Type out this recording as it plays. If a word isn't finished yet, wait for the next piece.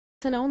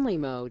Listen only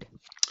mode.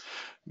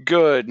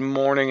 Good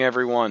morning,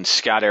 everyone.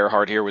 Scott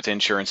Earhart here with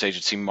Insurance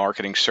Agency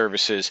Marketing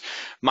Services.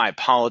 My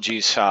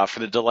apologies for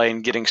the delay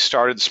in getting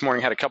started this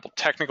morning. Had a couple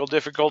technical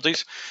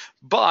difficulties,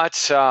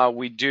 but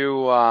we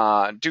do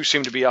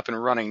seem to be up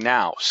and running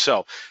now.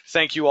 So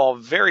thank you all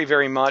very,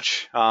 very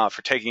much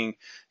for taking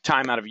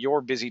time out of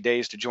your busy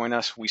days to join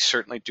us. We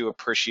certainly do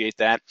appreciate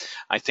that.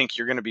 I think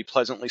you're going to be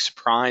pleasantly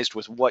surprised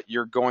with what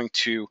you're going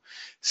to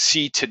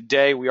see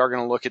today. We are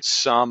going to look at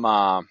some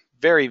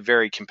very,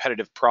 very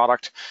competitive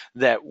product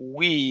that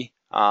we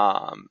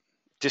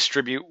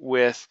distribute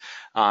with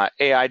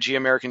AIG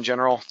American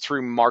General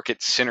through Market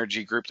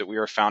Synergy Group that we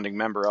are a founding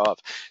member of.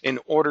 In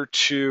order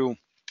to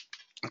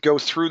go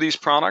through these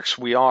products,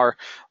 we are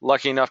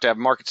lucky enough to have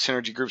Market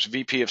Synergy Group's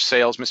VP of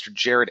Sales, Mr.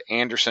 Jared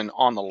Anderson,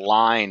 on the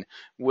line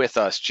with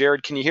us.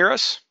 Jared, can you hear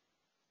us?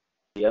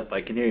 Yep,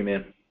 I can hear you,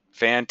 man.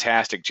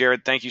 Fantastic.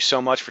 Jared, thank you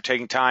so much for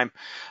taking time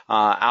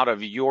out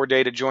of your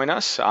day to join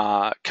us.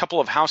 A couple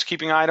of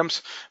housekeeping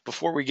items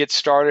before we get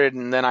started,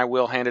 and then I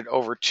will hand it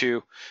over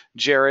to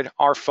Jared.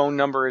 Our phone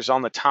number is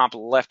on the top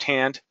left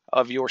hand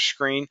of your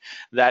screen.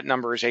 That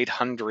number is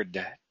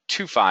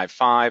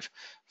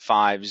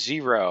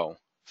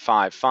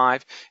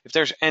 800-255-5055. If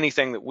there's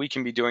anything that we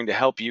can be doing to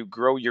help you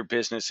grow your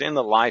business in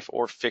the life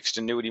or fixed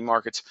annuity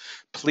markets,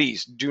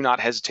 please do not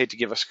hesitate to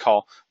give us a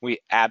call. We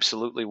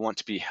absolutely want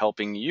to be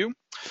helping you.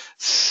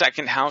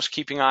 Second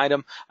housekeeping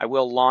item, I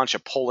will launch a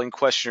polling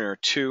question or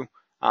two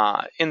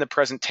in the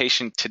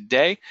presentation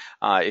today.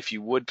 If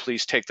you would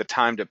please take the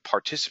time to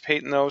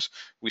participate in those,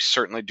 we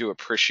certainly do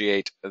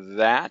appreciate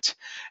that.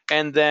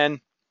 And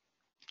then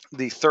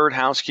the third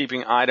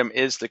housekeeping item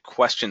is the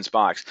questions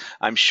box.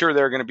 I'm sure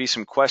there are going to be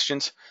some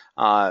questions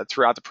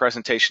throughout the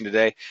presentation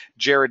today.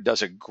 Jared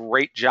does a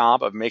great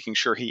job of making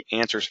sure he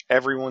answers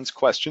everyone's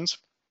questions.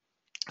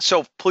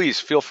 So please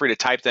feel free to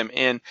type them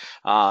in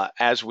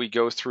as we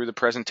go through the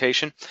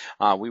presentation.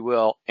 We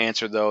will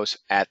answer those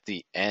at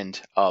the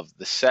end of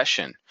the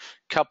session.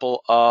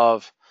 Couple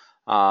of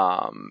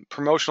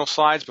promotional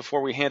slides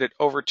before we hand it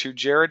over to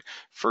Jared.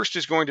 First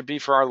is going to be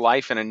for our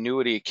Life and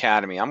Annuity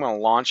Academy. I'm going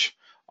to launch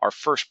our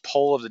first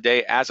poll of the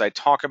day as I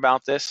talk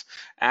about this,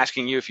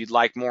 asking you if you'd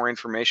like more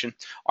information.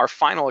 Our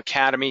final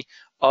Academy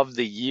of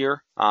the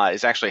year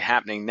is actually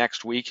happening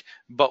next week,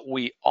 but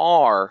we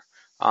are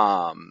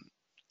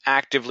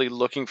actively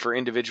looking for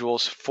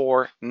individuals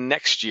for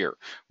next year.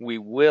 We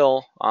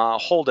will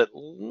hold at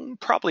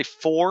probably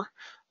 4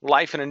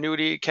 Life and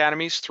Annuity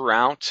Academies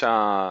throughout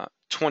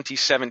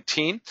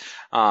 2017.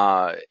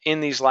 In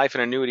these Life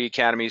and Annuity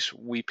Academies,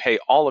 we pay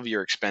all of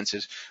your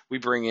expenses. We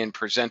bring in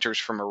presenters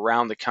from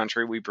around the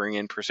country. We bring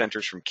in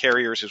presenters from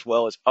carriers as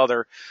well as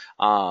other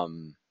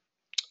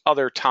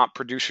top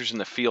producers in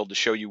the field to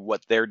show you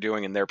what they're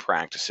doing in their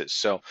practices.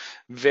 So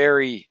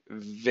very,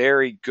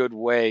 very good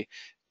way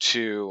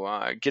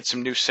to get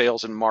some new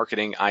sales and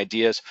marketing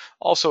ideas.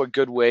 Also a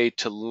good way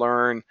to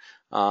learn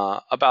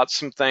about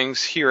some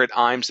things here at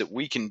IMES that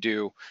we can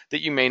do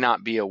that you may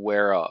not be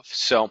aware of.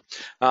 So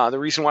the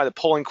reason why the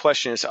polling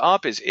question is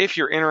up is if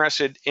you're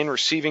interested in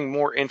receiving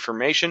more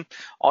information,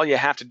 all you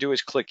have to do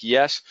is click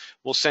yes.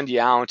 We'll send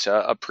you out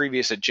a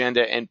previous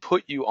agenda and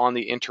put you on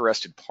the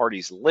interested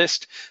parties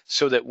list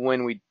so that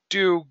when we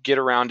do get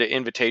around to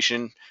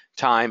invitation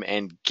time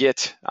and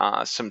get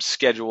some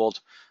scheduled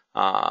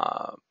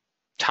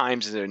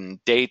times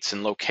and dates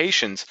and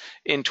locations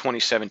in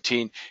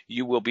 2017,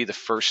 you will be the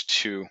first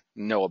to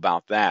know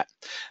about that.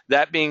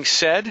 That being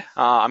said,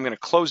 I'm going to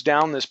close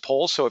down this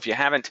poll, so if you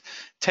haven't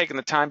taken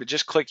the time to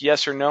just click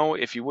yes or no,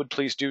 if you would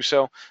please do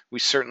so. We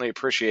certainly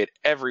appreciate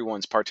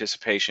everyone's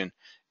participation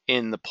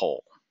in the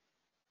poll.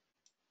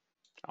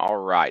 All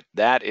right,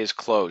 that is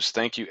closed.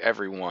 Thank you,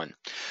 everyone.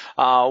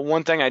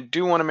 One thing I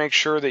do want to make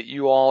sure that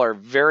you all are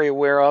very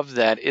aware of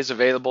that is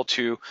available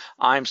to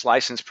IMES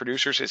licensed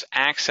producers is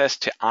access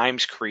to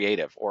IMES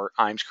Creative or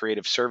IMES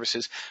Creative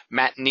Services.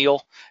 Matt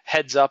Neal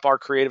heads up our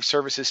creative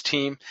services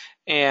team,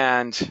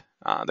 and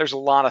there's a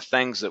lot of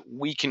things that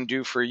we can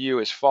do for you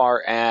as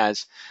far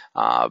as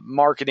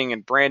marketing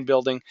and brand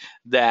building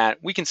that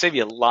we can save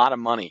you a lot of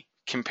money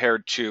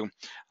compared to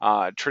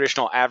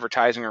traditional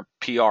advertising or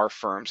PR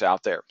firms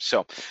out there.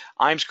 So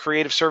IMES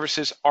Creative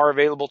Services are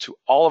available to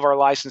all of our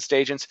licensed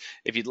agents.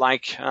 If you'd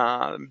like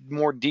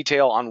more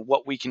detail on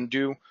what we can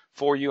do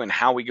for you and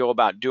how we go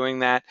about doing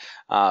that,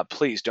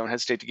 please don't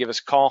hesitate to give us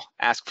a call.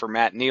 Ask for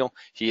Matt Neal.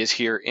 He is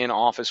here in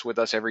office with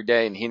us every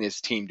day, and he and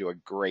his team do a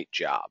great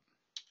job.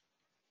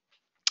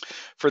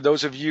 For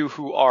those of you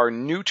who are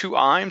new to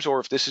IMES,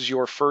 or if this is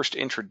your first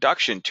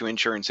introduction to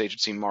insurance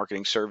agency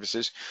marketing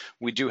services,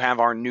 we do have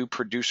our new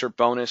producer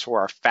bonus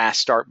or our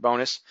fast start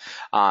bonus.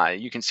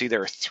 You can see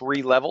there are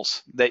 3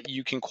 levels that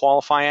you can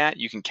qualify at.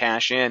 You can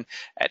cash in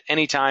at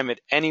any time at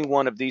any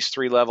one of these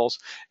 3 levels,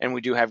 and we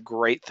do have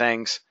great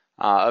things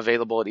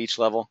available at each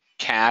level: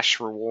 cash,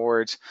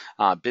 rewards,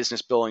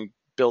 business building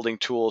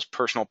tools,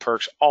 personal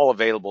perks, all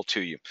available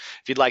to you.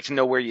 If you'd like to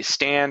know where you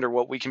stand or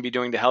what we can be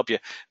doing to help you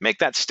make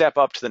that step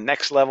up to the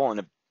next level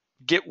and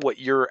get what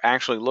you're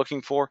actually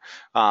looking for,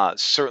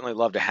 certainly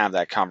love to have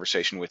that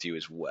conversation with you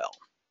as well.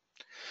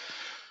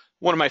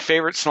 One of my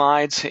favorite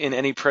slides in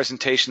any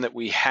presentation that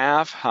we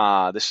have.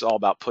 This is all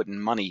about putting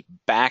money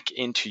back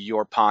into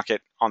your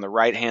pocket. On the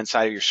right-hand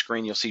side of your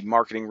screen, you'll see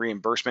marketing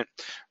reimbursement.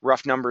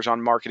 Rough numbers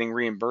on marketing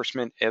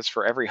reimbursement is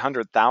for every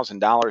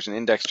 $100,000 in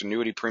indexed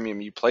annuity premium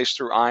you place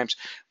through IAMS,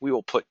 we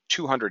will put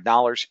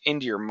 $200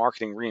 into your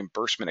marketing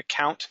reimbursement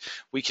account.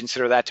 We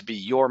consider that to be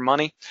your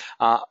money.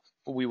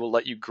 We will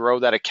let you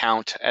grow that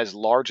account as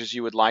large as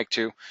you would like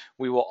to.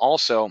 We will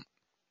also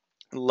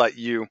let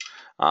you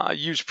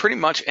use pretty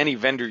much any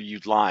vendor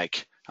you'd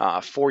like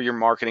for your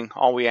marketing.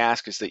 All we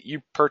ask is that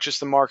you purchase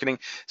the marketing,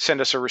 send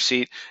us a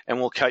receipt, and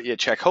we'll cut you a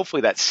check,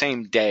 hopefully that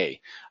same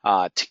day,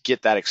 to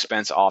get that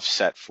expense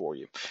offset for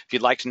you. If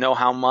you'd like to know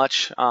how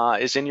much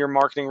is in your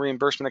marketing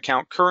reimbursement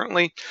account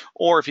currently,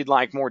 or if you'd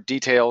like more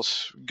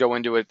details, go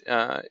into it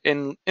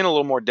in a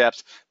little more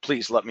depth,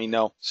 please let me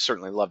know.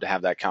 Certainly love to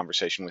have that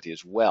conversation with you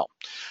as well.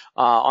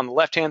 On the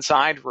left-hand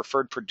side,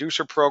 referred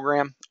producer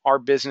program. Our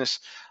business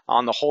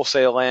on the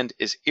wholesale end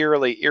is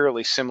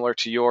eerily similar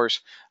to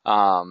yours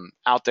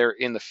out there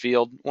in the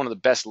field. One of the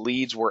best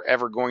leads we're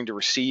ever going to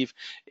receive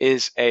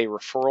is a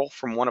referral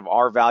from one of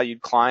our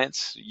valued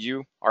clients,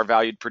 you, our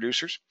valued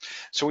producers.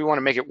 So we want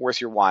to make it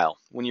worth your while.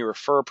 When you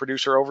refer a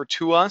producer over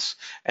to us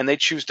and they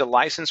choose to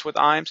license with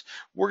IAMS,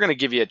 we're going to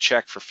give you a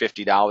check for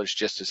 $50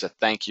 just as a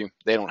thank you.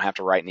 They don't have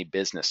to write any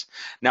business.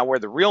 Now, where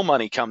the real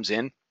money comes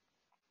in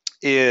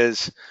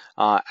is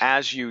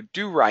as you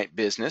do write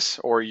business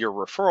or your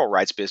referral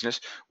writes business,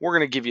 we're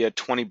going to give you a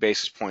 20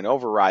 basis point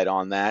override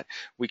on that.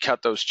 We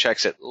cut those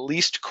checks at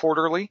least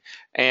quarterly,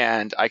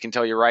 and I can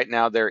tell you right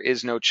now there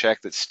is no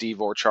check that Steve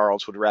or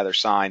Charles would rather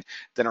sign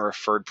than a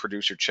referred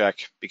producer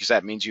check, because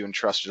that means you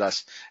entrusted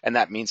us, and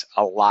that means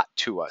a lot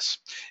to us.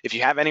 If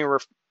you have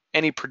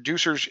any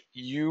producers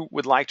you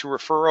would like to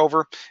refer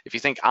over, if you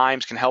think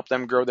IAMS can help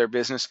them grow their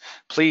business,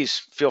 please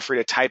feel free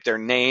to type their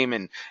name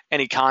and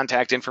any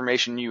contact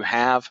information you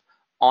have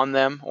on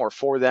them or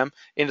for them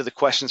into the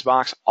questions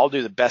box. I'll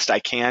do the best I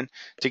can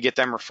to get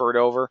them referred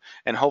over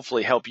and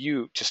hopefully help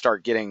you to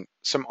start getting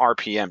some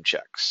RPM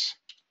checks.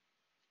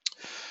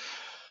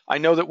 I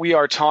know that we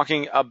are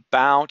talking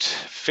about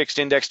fixed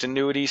indexed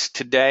annuities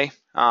today,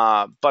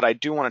 but I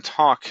do want to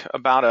talk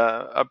about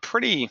a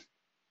pretty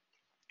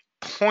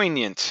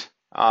poignant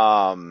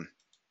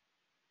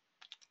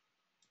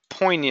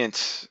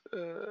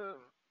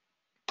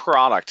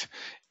product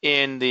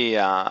in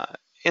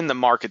the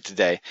market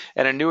today,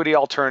 an annuity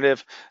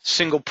alternative,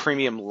 single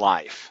premium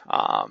life.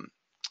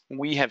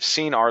 We have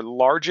seen our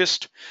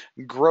largest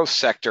growth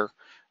sector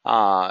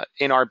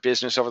in our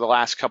business over the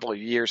last couple of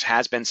years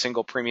has been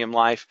single premium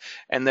life,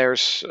 and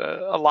there's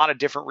a lot of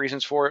different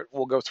reasons for it.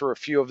 We'll go through a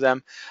few of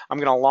them. I'm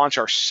going to launch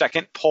our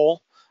second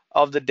poll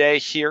of the day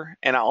here,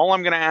 and all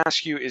I'm going to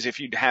ask you is if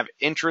you'd have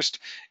interest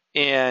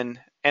in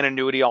an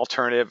annuity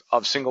alternative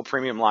of single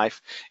premium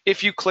life.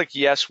 If you click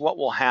yes, what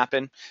will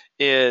happen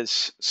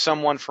is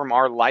someone from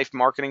our life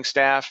marketing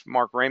staff,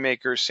 Mark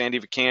Raymaker, Sandy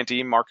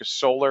Vacanti, Marcus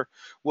Solar,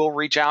 will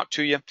reach out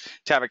to you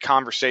to have a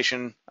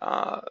conversation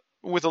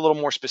with a little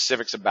more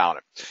specifics about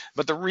it.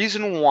 But the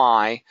reason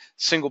why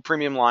single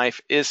premium life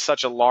is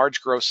such a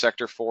large growth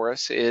sector for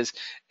us is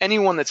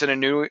anyone that's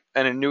an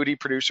annuity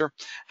producer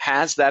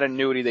has that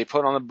annuity they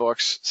put on the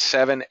books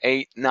 7,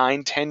 8,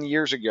 9, 10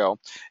 years ago,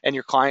 and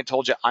your client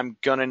told you, I'm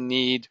going to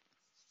need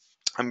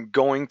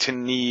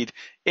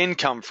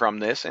income from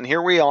this. And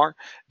here we are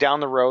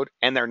down the road,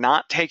 and they're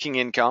not taking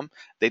income.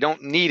 They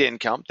don't need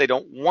income. They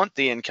don't want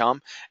the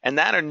income. And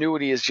that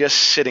annuity is just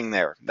sitting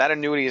there. That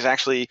annuity is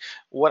actually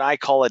what I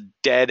call a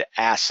dead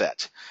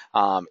asset.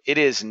 It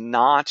is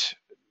not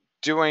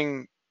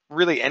doing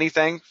really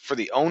anything for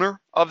the owner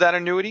of that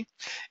annuity.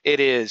 It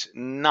is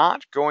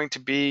not going to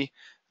be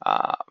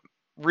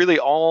really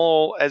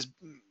all as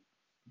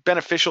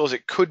beneficial as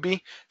it could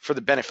be for the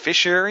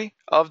beneficiary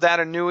of that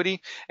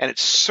annuity, and it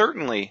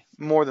certainly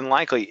more than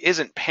likely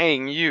isn't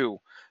paying you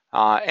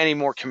any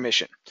more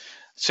commission.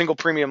 Single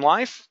premium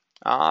life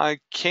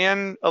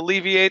can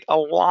alleviate a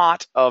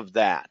lot of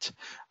that.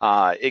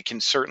 It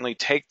can certainly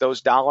take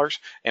those dollars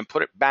and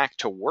put it back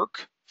to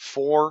work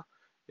for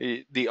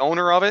the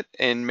owner of it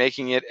and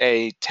making it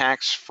a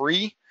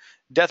tax-free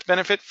death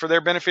benefit for their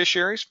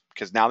beneficiaries,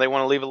 because now they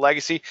want to leave a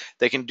legacy.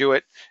 They can do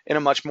it in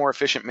a much more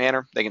efficient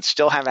manner. They can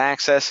still have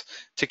access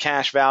to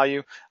cash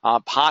value,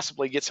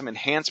 possibly get some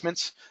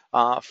enhancements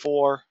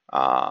for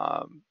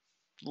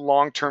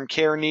long-term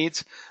care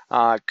needs,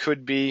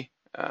 could be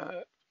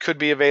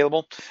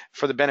available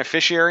for the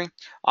beneficiary.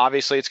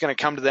 Obviously, it's going to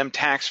come to them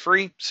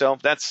tax-free, so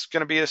that's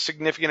going to be a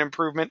significant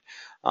improvement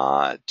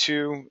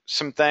to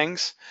some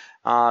things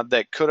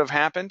that could have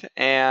happened.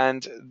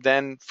 And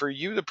then for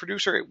you, the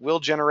producer, it will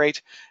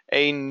generate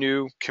a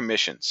new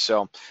commission.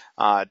 So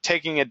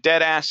taking a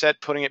dead asset,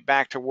 putting it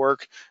back to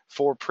work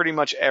for pretty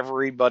much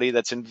everybody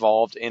that's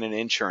involved in an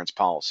insurance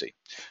policy.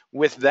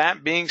 With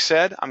that being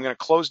said, I'm going to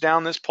close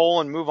down this poll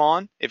and move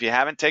on. If you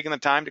haven't taken the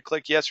time to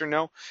click yes or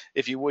no,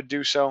 if you would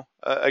do so,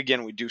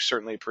 again, we do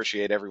certainly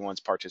appreciate everyone's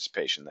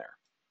participation there.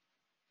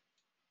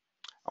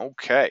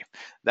 Okay,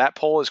 that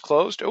poll is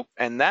closed. Oh,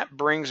 and that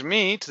brings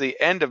me to the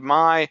end of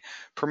my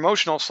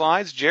promotional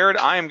slides. Jared,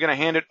 I am going to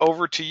hand it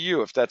over to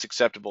you if that's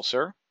acceptable,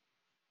 sir.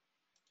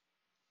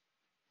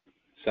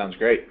 Sounds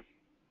great.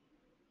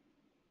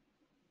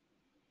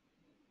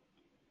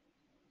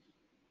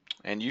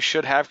 And you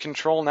should have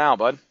control now,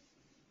 bud.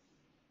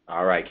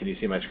 All right, can you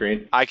see my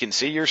screen? I can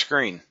see your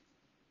screen.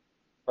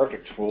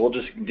 Perfect. Well, we'll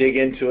just dig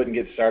into it and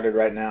get started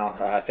right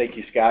now. Thank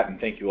you, Scott, and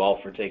thank you all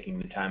for taking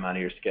the time out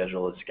of your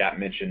schedule. As Scott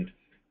mentioned,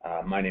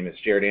 my name is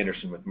Jared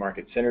Anderson with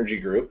Market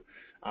Synergy Group.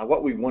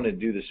 What we want to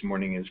do this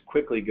morning is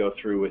quickly go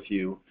through with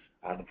you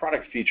the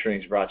product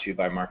featuring is brought to you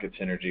by Market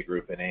Synergy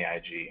Group and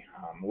AIG.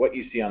 What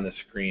you see on the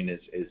screen is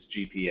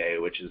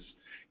GPA, which is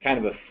kind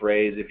of a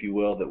phrase, if you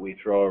will, that we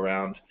throw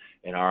around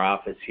in our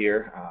office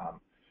here.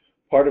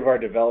 Part of our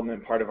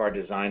development, part of our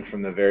design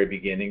from the very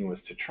beginning was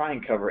to try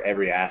and cover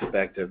every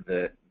aspect of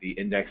the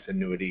index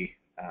annuity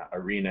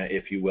arena,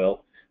 if you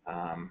will.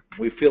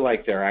 We feel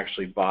like they're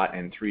actually bought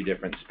in three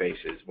different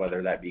spaces,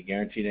 whether that be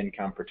guaranteed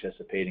income,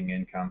 participating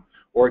income,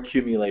 or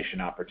accumulation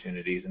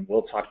opportunities. And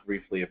we'll talk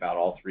briefly about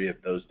all three of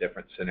those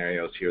different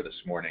scenarios here this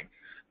morning.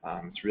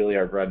 It's really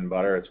our bread and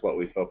butter. It's what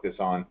we focus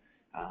on.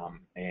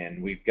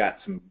 And we've got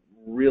some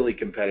really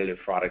competitive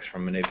products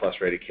from an A+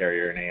 rated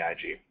carrier in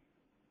AIG.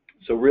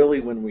 So really,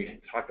 when we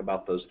talk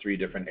about those three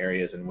different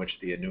areas in which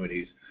the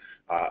annuities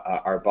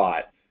are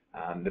bought,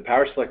 the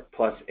PowerSelect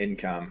Plus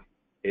Income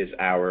is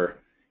our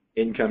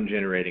income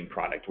generating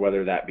product,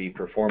 whether that be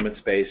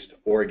performance-based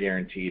or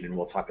guaranteed, and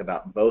we'll talk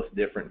about both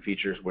different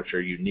features which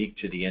are unique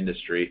to the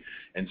industry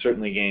and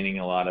certainly gaining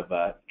a lot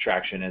of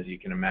traction, as you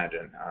can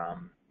imagine.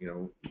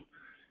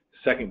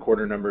 Second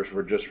quarter numbers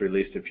were just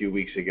released a few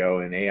weeks ago,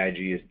 and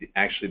AIG is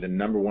actually the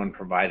 #1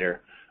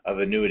 provider of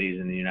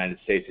annuities in the United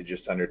States at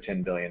just under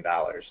 $10 billion.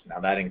 Now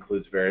that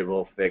includes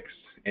variable, fixed,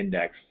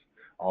 index,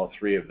 all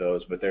three of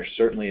those, but they're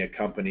certainly a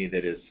company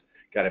that has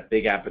got a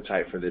big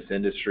appetite for this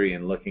industry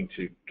and looking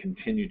to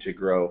continue to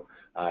grow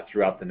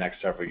throughout the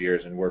next several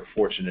years, and we're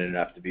fortunate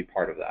enough to be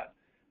part of that.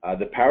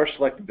 The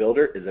PowerSelect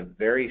Builder is a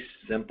very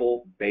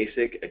simple,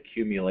 basic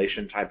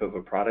accumulation type of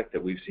a product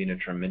that we've seen a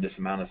tremendous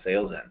amount of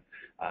sales in.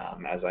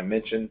 As I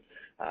mentioned,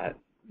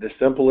 the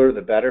simpler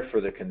the better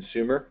for the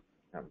consumer.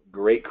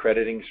 Great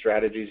crediting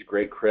strategies,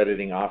 great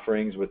crediting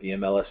offerings with the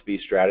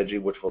MLSB strategy,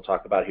 which we'll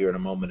talk about here in a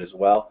moment as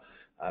well.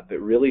 But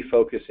really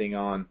focusing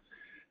on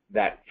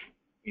that,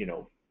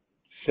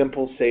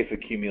 simple, safe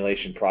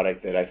accumulation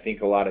product that I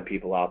think a lot of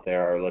people out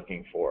there are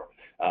looking for.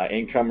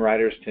 Income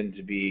riders tend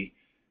to be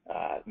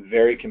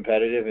very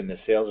competitive in the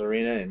sales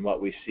arena, and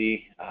what we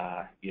see,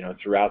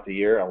 throughout the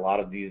year, a lot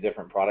of these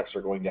different products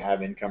are going to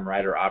have income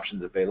rider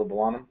options available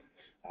on them.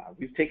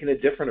 We've taken a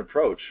different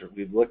approach.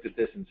 We've looked at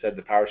this and said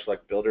the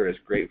PowerSelect Builder is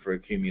great for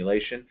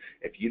accumulation.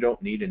 If you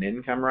don't need an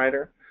income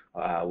rider,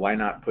 why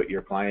not put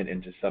your client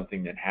into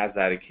something that has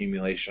that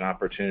accumulation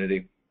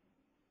opportunity,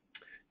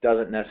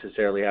 doesn't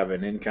necessarily have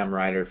an income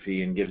rider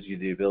fee, and gives you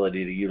the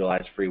ability to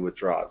utilize free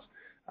withdrawals.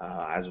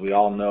 As we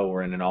all know,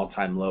 we're in an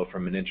all-time low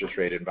from an interest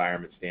rate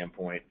environment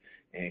standpoint,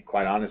 and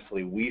quite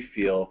honestly, we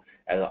feel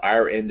as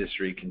our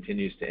industry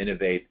continues to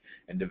innovate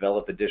and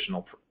develop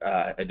additional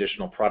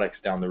products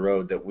down the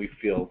road, that we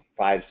feel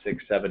 5,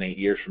 6, 7, 8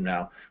 years from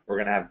now, we're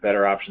going to have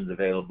better options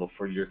available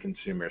for your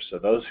consumers. So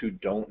those who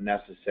don't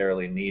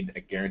necessarily need a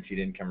guaranteed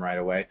income right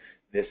away,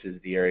 this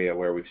is the area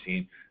where we've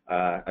seen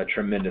a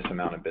tremendous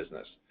amount of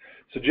business.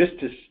 So just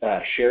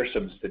to share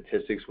some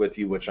statistics with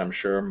you, which I'm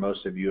sure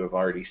most of you have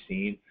already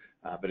seen,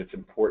 but it's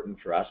important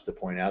for us to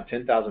point out,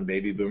 10,000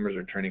 baby boomers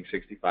are turning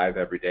 65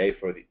 every day.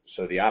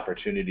 So the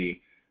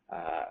opportunity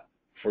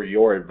for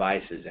your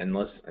advice is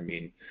endless. I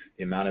mean,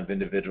 the amount of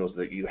individuals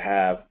that you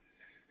have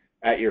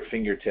at your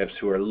fingertips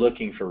who are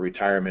looking for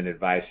retirement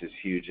advice is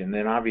huge. And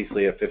then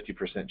obviously a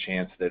 50%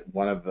 chance that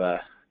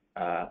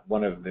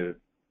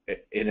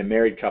in a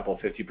married couple,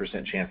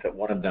 50% chance that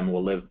one of them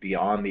will live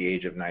beyond the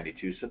age of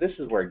 92. So this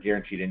is where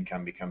guaranteed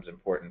income becomes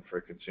important for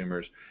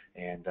consumers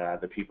and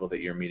the people that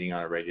you're meeting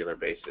on a regular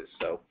basis.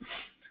 So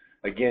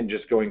again,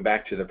 just going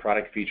back to the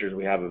product features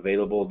we have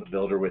available, the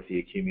builder with the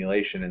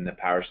accumulation and the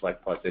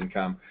PowerSelect Plus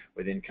Income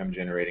with income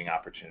generating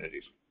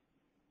opportunities.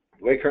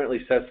 The way it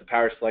currently sets, the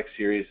PowerSelect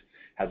series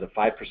has a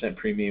 5%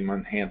 premium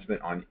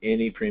enhancement on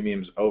any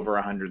premiums over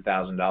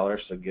 $100,000,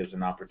 so it gives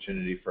an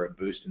opportunity for a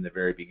boost in the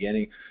very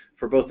beginning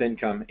for both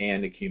income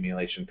and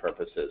accumulation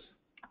purposes.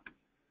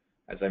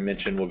 As I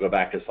mentioned, we'll go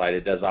back a slide.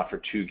 It does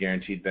offer 2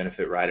 guaranteed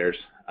benefit riders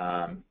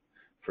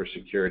for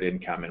secured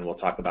income, and we'll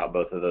talk about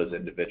both of those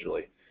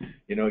individually.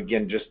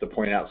 Again, just to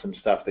point out some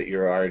stuff that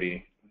you're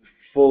already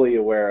fully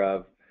aware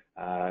of,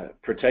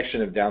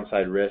 protection of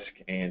downside risk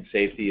and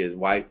safety is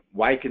why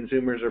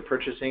consumers are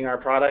purchasing our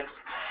products.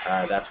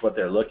 That's what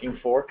they're looking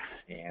for,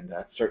 and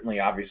certainly,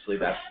 obviously,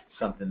 that's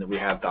something that we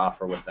have to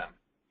offer with them.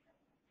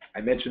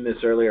 I mentioned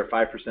this earlier,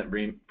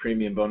 5%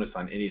 premium bonus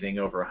on anything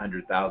over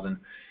 $100,000.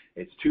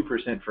 It's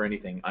 2% for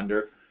anything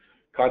under.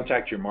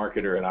 Contact your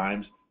marketer at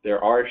IMES.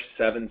 There are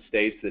 7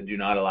 states that do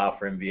not allow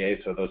for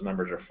MVA, so those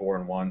numbers are 4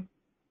 and 1.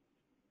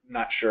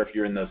 not sure if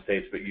you're in those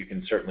states, but you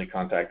can certainly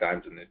contact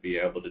IMES and they'd be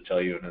able to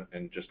tell you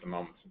in just a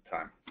moment of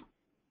time.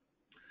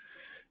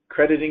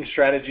 Crediting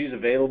strategies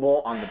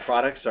available on the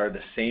products are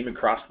the same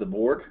across the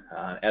board.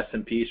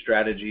 S&P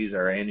strategies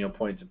are annual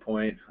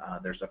point-to-point.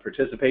 There's a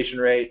participation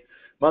rate,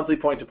 monthly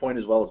point-to-point,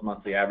 as well as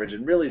monthly average.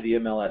 And really the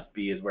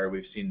MLSB is where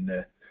we've seen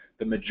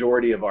the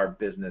majority of our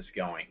business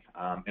going.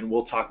 And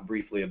we'll talk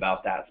briefly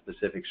about that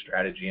specific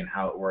strategy and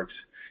how it works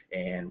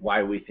and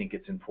why we think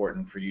it's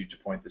important for you to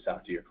point this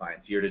out to your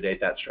clients. Year to date,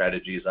 that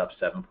strategy is up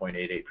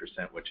 7.88%,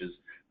 which is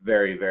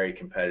very, very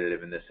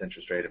competitive in this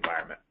interest rate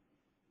environment.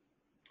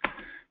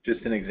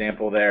 Just an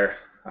example there.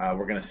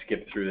 We're going to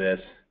skip through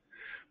this.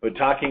 But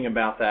talking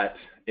about that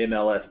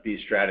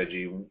MLSB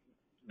strategy,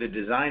 the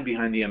design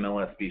behind the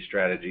MLSB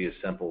strategy is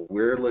simple.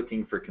 We're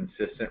looking for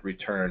consistent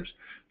returns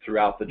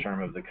throughout the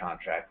term of the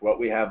contract. What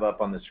we have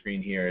up on the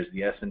screen here is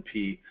the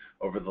S&P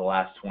over the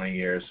last 20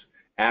 years,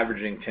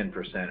 averaging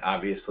 10%.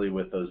 Obviously,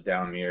 with those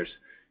down years,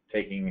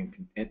 taking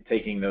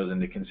those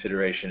into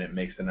consideration, it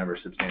makes the number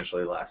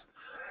substantially less.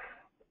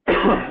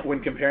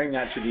 When comparing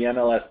that to the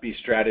MLSB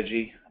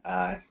strategy,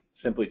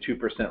 simply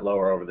 2%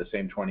 lower over the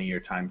same 20-year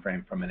time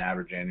frame from an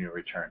average annual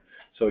return.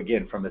 So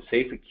again, from a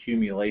safe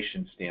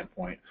accumulation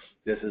standpoint,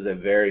 this is a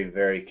very,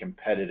 very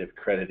competitive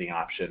crediting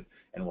option,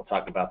 and we'll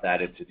talk about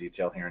that into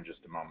detail here in just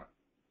a moment.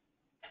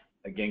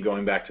 Again,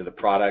 going back to the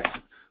products,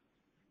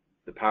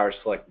 the Power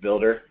Select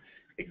Builder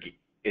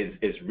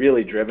is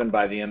really driven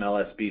by the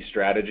MLSB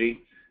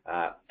strategy.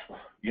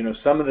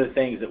 Some of the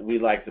things that we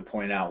like to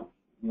point out,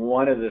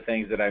 one of the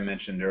things that I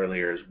mentioned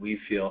earlier is we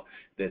feel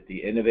that the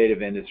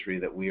innovative industry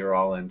that we are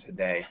all in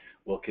today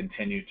will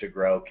continue to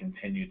grow,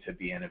 continue to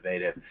be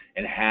innovative,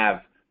 and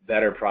have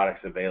better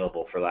products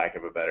available, for lack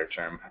of a better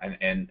term.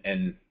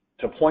 And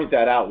to point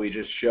that out, we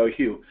just show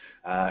you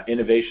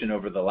innovation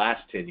over the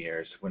last 10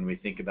 years when we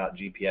think about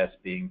GPS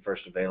being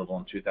first available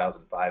in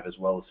 2005, as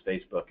well as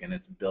Facebook and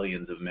its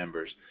billions of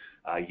members.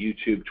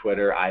 YouTube,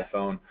 Twitter,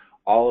 iPhone,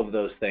 all of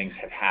those things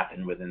have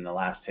happened within the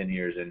last 10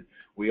 years, and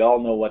we all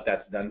know what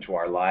that's done to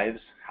our lives,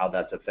 how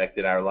that's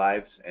affected our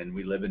lives, and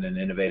we live in an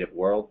innovative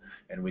world,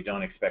 and we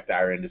don't expect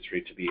our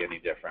industry to be any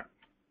different.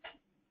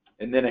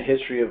 And then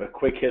a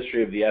quick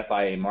history of the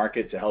FIA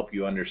market to help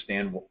you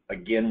understand,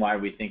 again, why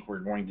we think we're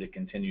going to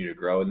continue to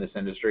grow in this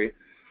industry.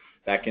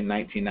 Back in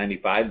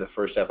 1995, the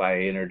first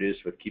FIA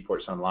introduced with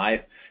Keyport Sun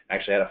Life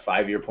actually had a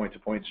 5-year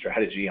point-to-point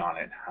strategy on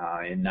it.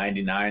 In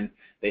 99,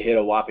 they hit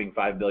a whopping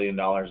 $5 billion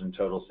in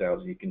total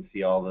sales. You can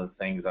see all the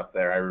things up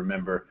there. I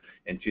remember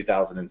in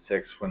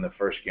 2006 when the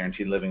first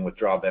guaranteed living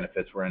withdrawal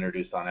benefits were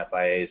introduced on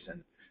FIAs,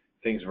 and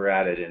things were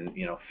added in,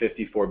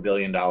 $54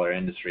 billion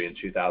industry in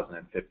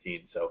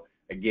 2015. So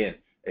again,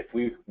 if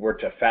we were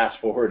to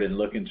fast forward and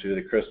look into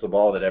the crystal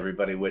ball that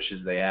everybody wishes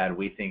they had,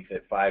 we think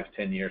that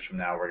 5-10 years from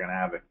now, we're going to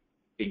have an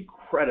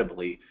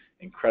incredibly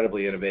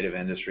innovative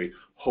industry.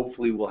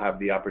 Hopefully we'll have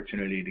the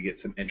opportunity to get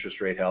some interest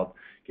rate help,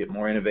 get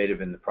more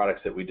innovative in the products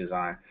that we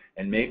design,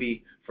 and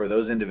maybe for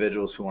those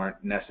individuals who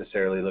aren't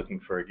necessarily looking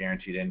for a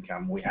guaranteed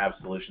income, we have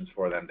solutions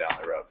for them down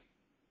the road.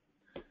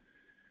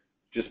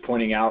 Just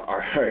pointing out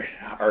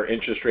our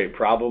interest rate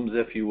problems,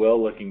 if you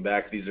will. Looking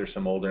back, these are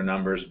some older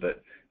numbers,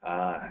 but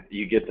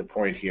you get the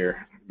point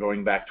here.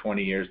 Going back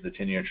 20 years, the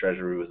 10-year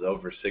Treasury was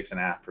over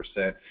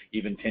 6.5%.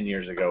 Even 10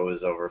 years ago, it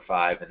was over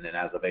 5%, and then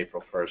as of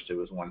April 1st, it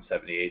was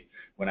 1.78.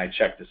 When I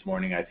checked this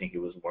morning, I think it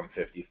was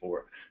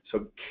 1.54.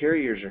 So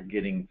carriers are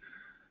getting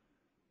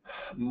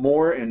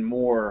more and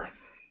more.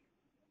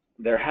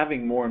 They're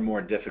having more and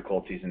more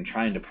difficulties in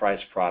trying to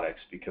price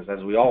products because,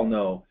 as we all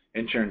know,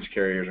 insurance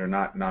carriers are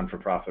not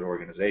non-for-profit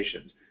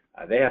organizations.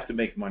 They have to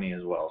make money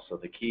as well. So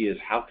the key is,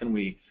 how can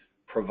we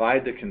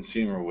provide the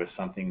consumer with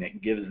something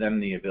that gives them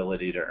the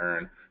ability to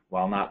earn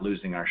while not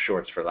losing our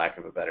shorts, for lack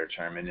of a better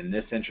term. And in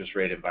this interest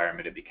rate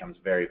environment, it becomes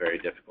very, very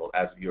difficult,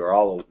 as you're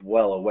all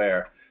well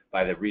aware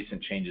by the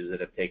recent changes that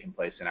have taken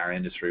place in our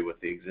industry with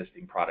the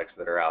existing products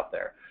that are out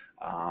there.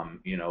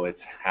 It's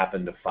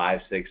happened to 5,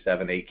 6,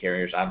 7, 8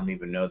 carriers. I don't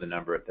even know the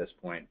number at this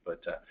point, but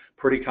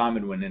pretty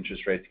common when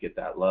interest rates get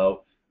that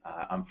low.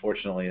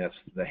 Unfortunately, that's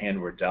the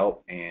hand we're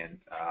dealt, and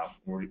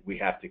we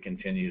have to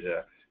continue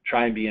to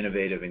try and be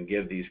innovative and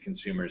give these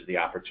consumers the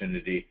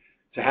opportunity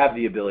to have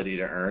the ability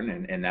to earn,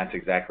 and that's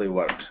exactly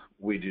what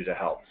we do to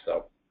help.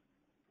 So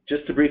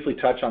just to briefly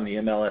touch on the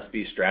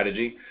MLSB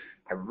strategy,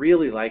 I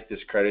really like this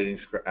crediting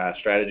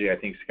strategy. I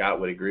think Scott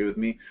would agree with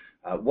me.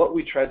 What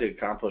we tried to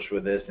accomplish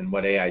with this, and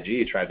what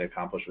AIG tried to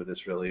accomplish with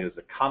this, really is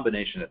a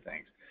combination of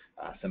things.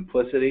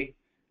 Simplicity,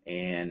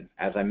 and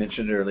as I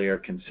mentioned earlier,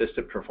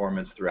 consistent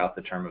performance throughout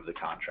the term of the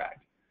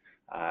contract.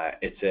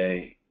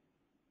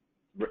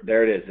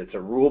 There it is. It's a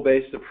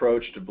rule-based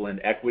approach to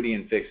blend equity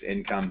and fixed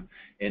income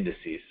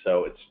indices.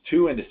 So it's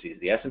 2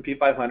 indices, the S&P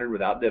 500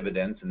 without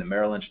dividends and the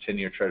Merrill Lynch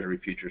 10-year Treasury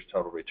Futures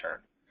Total Return.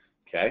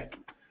 Okay?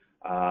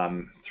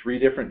 3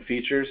 different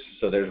features.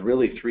 So there's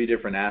really 3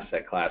 different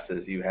asset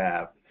classes. You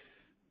have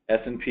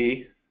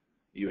S&P,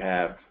 you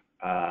have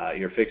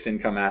your fixed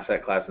income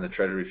asset class and the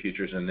Treasury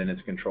futures, and then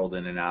it's controlled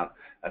in and out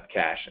of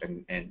cash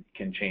and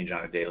can change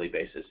on a daily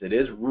basis. It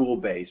is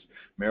rule-based.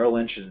 Merrill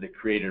Lynch is the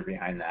creator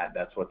behind that.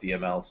 That's what the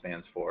ML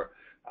stands for.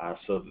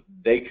 So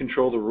they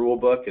control the rule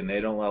book, and they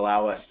don't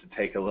allow us to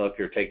take a look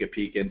or take a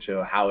peek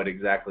into how it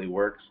exactly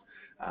works.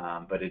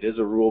 But it is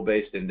a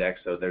rule-based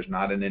index, so there's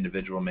not an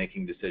individual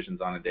making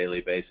decisions on a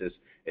daily basis.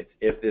 It's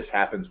if this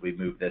happens, we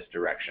move this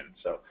direction.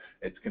 So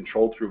it's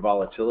controlled through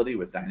volatility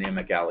with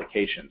dynamic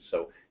allocations.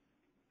 So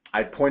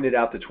I pointed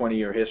out the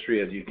 20-year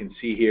history. As you can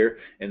see here,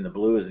 in the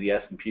blue is the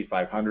S&P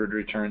 500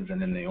 returns,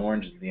 and in the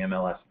orange is the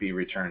MLSB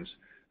returns.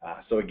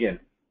 So again,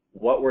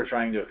 what we're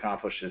trying to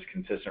accomplish is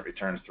consistent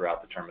returns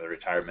throughout the term of the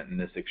retirement, and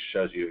this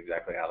shows you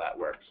exactly how that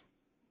works.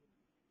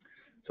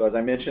 So as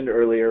I mentioned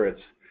earlier,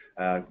 it's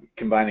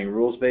combining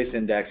rules-based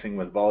indexing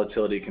with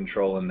volatility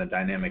control and the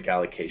dynamic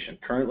allocation.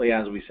 Currently,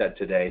 as we said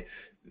today,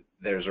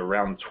 there's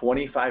around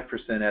 25%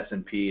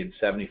 S&P and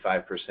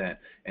 75%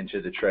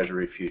 into the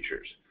Treasury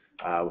futures.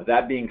 With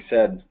that being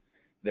said,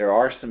 there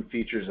are some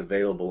features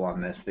available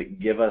on this that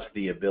give us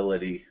the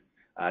ability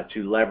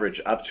to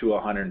leverage up to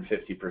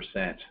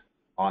 150%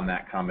 on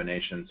that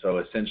combination. So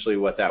essentially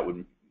what that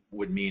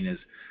would mean is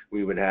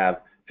we would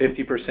have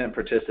 50%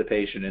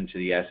 participation into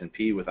the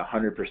S&P with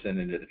 100%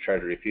 into the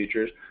Treasury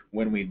futures.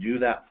 When we do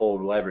that full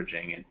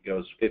leveraging, it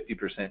goes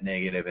 50%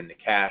 negative into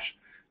cash.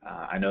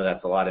 I know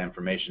that's a lot of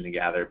information to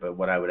gather, but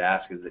what I would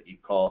ask is that you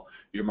call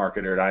your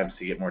marketer at IAMS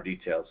to get more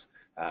details.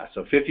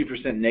 So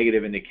 50%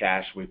 negative into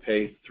cash, we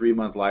pay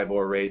 3-month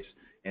LIBOR rates,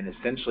 and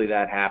essentially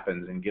that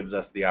happens and gives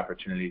us the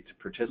opportunity to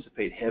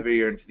participate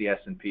heavier into the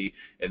S&P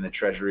and the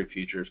Treasury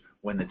futures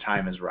when the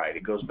time is right.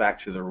 It goes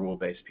back to the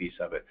rule-based piece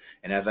of it.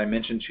 And as I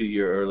mentioned to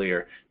you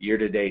earlier,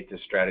 year-to-date,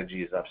 this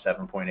strategy is up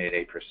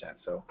 7.88%.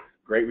 So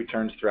great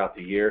returns throughout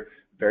the year,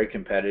 very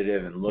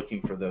competitive, and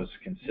looking for those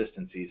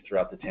consistencies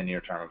throughout the 10-year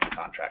term of the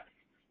contract.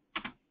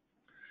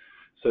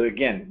 So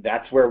again,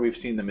 that's where we've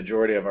seen the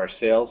majority of our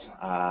sales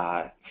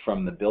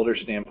from the builder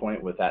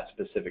standpoint with that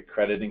specific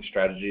crediting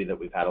strategy that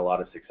we've had a lot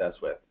of success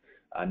with.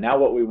 Now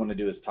what we want to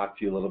do is talk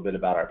to you a little bit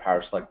about our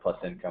Power Select Plus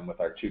Income with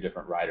our 2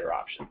 different rider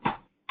options.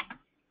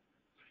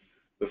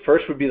 The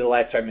first would be the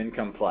Lifetime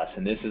Income Plus,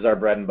 and this is our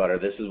bread and butter.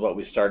 This is what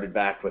we started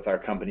back with our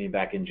company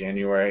back in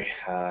January.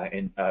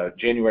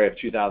 January of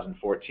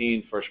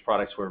 2014. First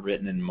products were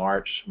written in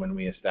March when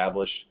we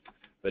established,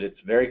 but it's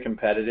very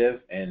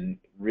competitive and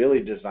really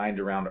designed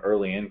around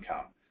early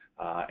income.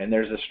 And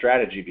there's a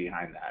strategy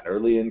behind that.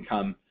 Early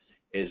income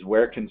is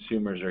where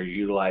consumers are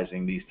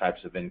utilizing these types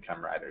of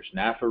income riders.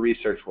 NAFA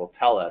research will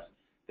tell us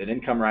that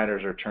income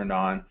riders are turned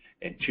on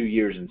in 2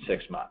 years and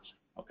 6 months.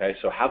 Okay,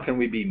 so how can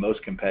we be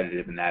most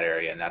competitive in that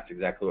area? And that's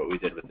exactly what we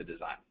did with the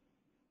design.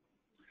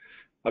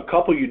 A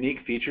couple unique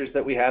features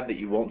that we have that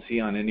you won't see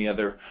on any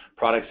other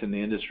products in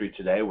the industry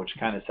today, which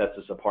kind of sets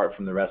us apart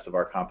from the rest of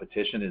our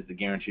competition, is the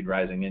guaranteed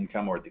rising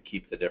income, or the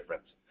keep the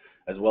difference,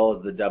 as well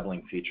as the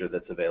doubling feature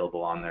that's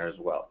available on there as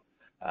well.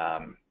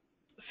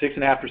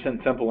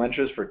 6.5% simple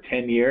interest for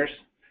 10 years.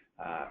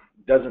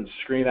 Doesn't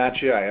scream at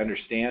you, I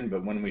understand,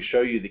 but when we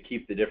show you the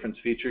keep the difference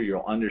feature,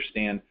 you'll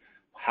understand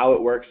how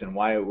it works and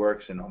why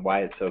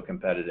it's so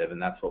competitive,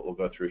 and that's what we'll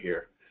go through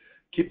here.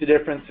 Keep the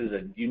difference is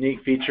a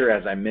unique feature,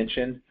 as I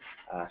mentioned,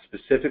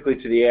 specifically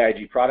to the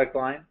AIG product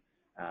line.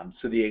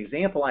 So the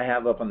example I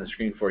have up on the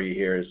screen for you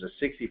here is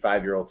a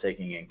 65-year-old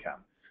taking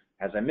income.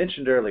 As I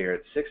mentioned earlier,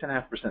 it's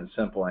 6.5%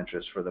 simple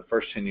interest for the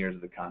first 10 years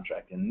of the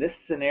contract. In this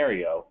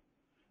scenario,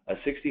 a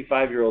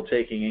 65-year-old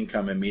taking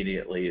income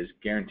immediately is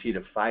guaranteed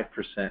a 5%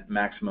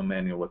 maximum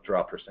annual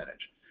withdrawal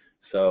percentage.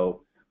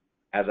 So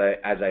as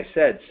I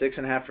said,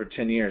 6.5 for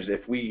 10 years.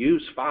 If we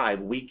use 5,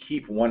 we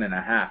keep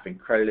 1.5 and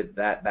credit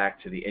that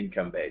back to the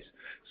income base.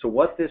 So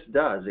what this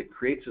does, it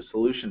creates a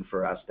solution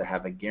for us to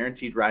have a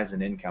guaranteed rise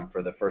in income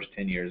for the first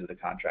 10 years of the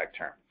contract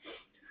term.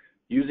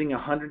 Using a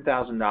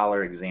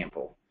 $100,000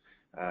 example,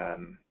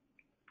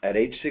 at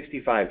age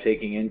 65,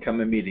 taking income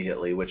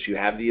immediately, which you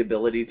have the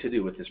ability to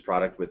do with this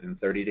product within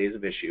 30 days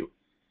of issue,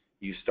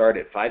 you start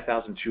at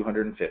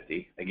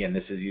 $5,250. Again,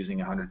 this is using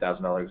a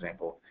 $100,000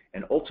 example,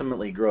 and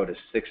ultimately grow to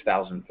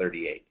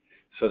 $6,038.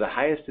 So the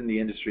highest in the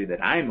industry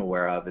that I'm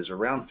aware of is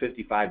around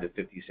 $5,500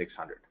 to $5,600.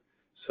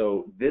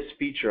 So this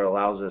feature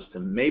allows us to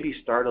maybe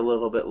start a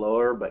little bit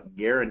lower, but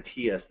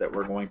guarantee us that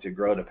we're going to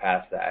grow to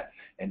past that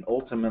and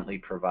ultimately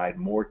provide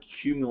more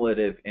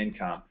cumulative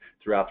income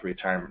throughout the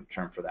retirement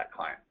term for that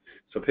client.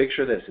 So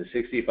picture this, a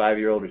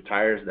 65-year-old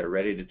retires, they're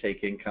ready to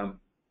take income.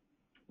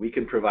 We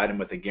can provide them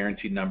with a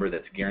guaranteed number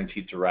that's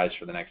guaranteed to rise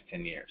for the next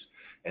 10 years.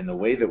 And the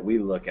way that we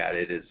look at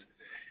it is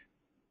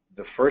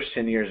the first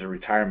 10 years of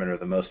retirement are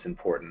the most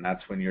important.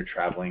 That's when you're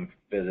traveling,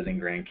 visiting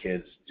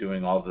grandkids,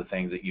 doing all the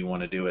things that you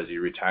want to do as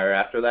you retire.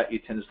 After that, you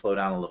tend to slow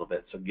down a little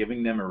bit. So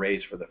giving them a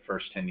raise for the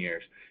first 10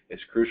 years is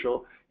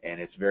crucial, and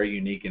it's very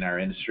unique in our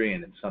industry,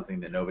 and it's something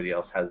that nobody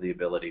else has the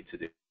ability to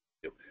do.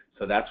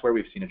 So that's where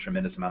we've seen a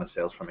tremendous amount of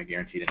sales from a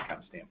guaranteed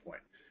income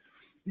standpoint.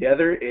 The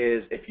other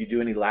is if you do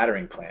any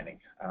laddering planning.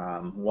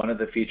 One of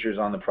the features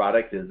on the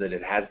product is that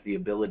it has the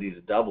ability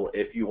to double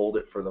if you hold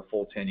it for the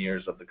full 10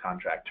 years of the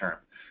contract term.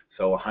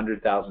 So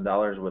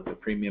 $100,000 with the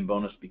premium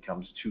bonus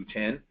becomes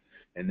 $210,000.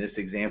 In this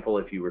example,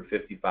 if you were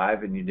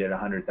 55 and you did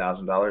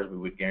 $100,000, we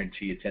would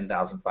guarantee you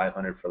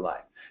 $10,500 for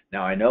life.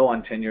 Now, I know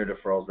on 10-year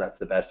deferrals that's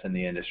the best in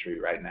the industry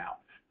right now.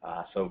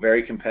 So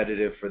very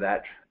competitive for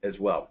that as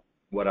well.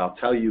 What I'll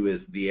tell you is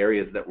the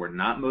areas that were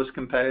not most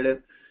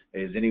competitive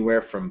is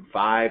anywhere from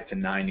 5 to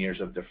 9 years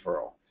of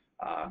deferral.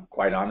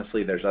 Quite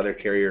honestly, there's other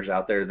carriers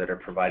out there that are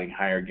providing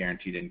higher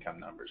guaranteed income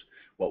numbers.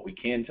 What we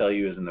can tell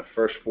you is in the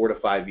first 4 to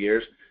 5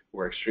 years,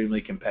 we're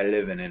extremely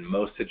competitive, and in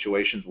most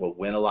situations we'll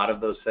win a lot of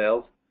those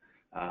sales,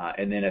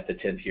 and then at the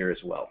 10th year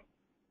as well.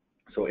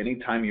 So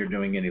anytime you're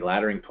doing any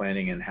laddering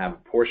planning and have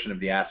a portion of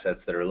the assets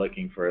that are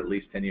looking for at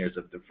least 10 years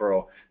of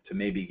deferral to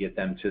maybe get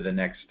them to the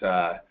next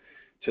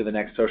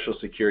Social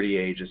Security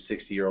age, a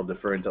 60-year-old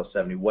defer until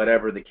 70,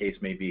 whatever the case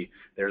may be,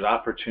 there's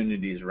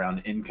opportunities around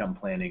income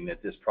planning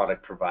that this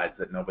product provides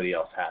that nobody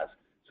else has.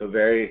 So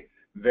very,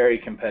 very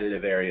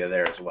competitive area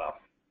there as well.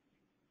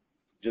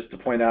 Just to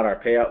point out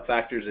our payout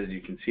factors, as you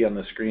can see on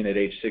the screen at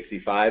age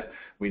 65,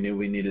 we knew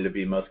we needed to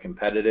be most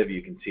competitive.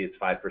 You can see it's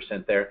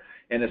 5% there,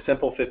 and a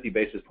simple 50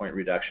 basis point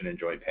reduction in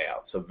joint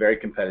payout. So very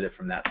competitive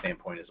from that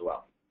standpoint as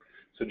well.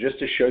 So just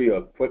to show you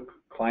a quick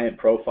client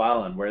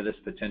profile and where this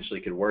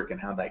potentially could work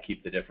and how that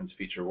keep the difference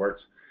feature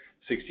works.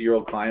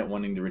 60-year-old client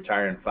wanting to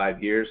retire in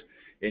 5 years,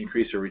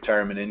 increase her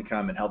retirement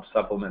income and help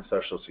supplement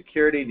Social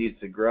Security, needs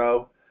to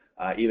grow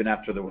even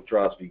after the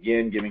withdrawals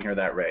begin, giving her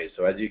that raise.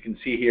 So as you can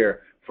see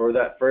here, for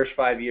that first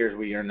 5 years,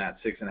 we earn that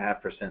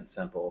 6.5%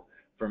 simple.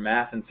 For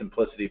math and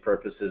simplicity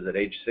purposes, at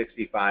age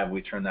 65,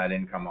 we turn that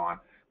income on.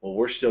 Well,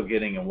 we're still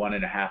getting a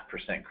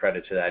 1.5%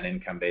 credit to that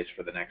income base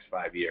for the next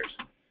 5 years.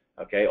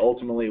 Okay,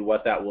 ultimately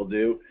what that will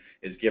do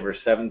is give her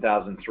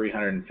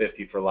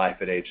 $7,350 for life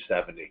at age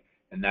 70.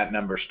 And that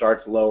number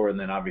starts lower and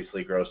then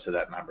obviously grows to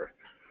that number.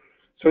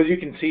 So as you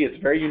can see,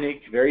 it's very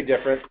unique, very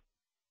different.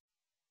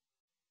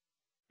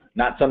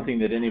 Not something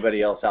that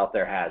anybody else out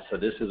there has. So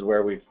this is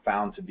where we've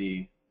found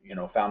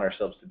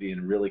ourselves to be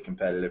in really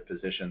competitive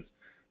positions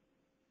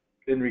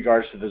in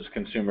regards to those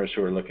consumers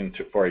who are looking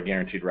for a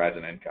guaranteed rise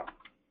in income.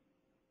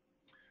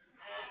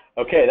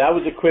 Okay, that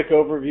was a quick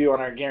overview on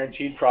our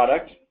guaranteed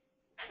product.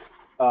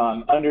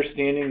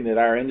 Understanding that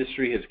our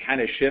industry has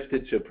kind of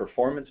shifted to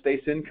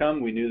performance-based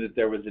income, we knew that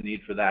there was a need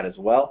for that as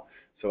well.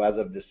 So as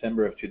of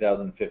December of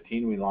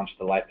 2015, we launched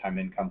the Lifetime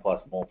Income Plus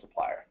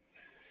Multiplier.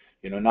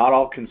 Not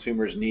all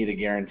consumers need a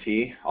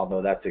guarantee,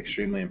 although that's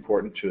extremely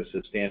important to a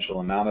substantial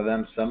amount of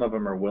them. Some of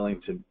them are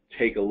willing to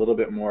take a little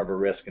bit more of a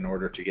risk in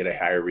order to get a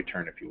higher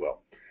return, if you will.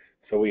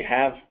 So we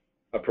have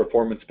a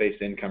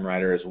performance-based income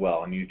rider as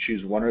well, and you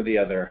choose one or the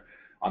other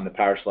on the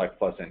Power Select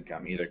Plus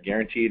income, either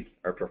guaranteed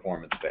or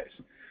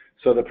performance-based.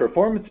 So the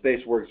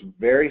performance-based works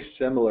very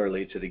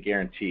similarly to the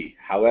guarantee.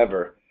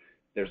 However,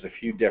 there's a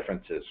few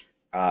differences.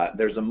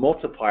 There's a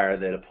multiplier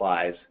that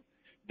applies.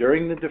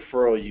 During the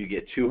deferral, you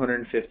get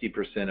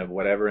 250% of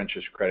whatever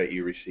interest credit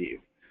you receive,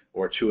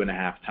 or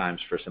 2.5 times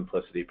for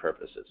simplicity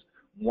purposes.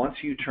 Once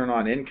you turn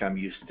on income,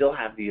 you still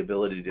have the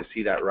ability to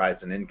see that rise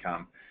in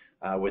income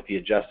with the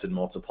adjusted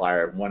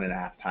multiplier of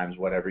 1.5 times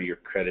whatever your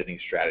crediting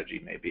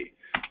strategy may be.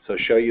 So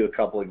show you a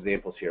couple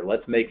examples here.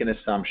 Let's make an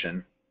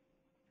assumption.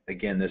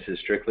 Again, this is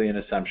strictly an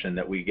assumption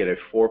that we get a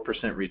 4%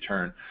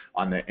 return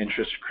on the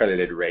interest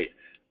credited rate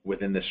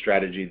within the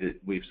strategy that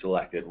we've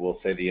selected. We'll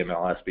say the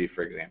MLSB,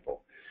 for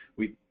example.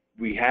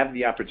 We have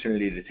the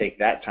opportunity to take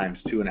that times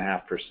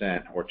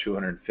 2.5% or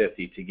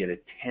 250 to get a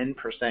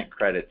 10%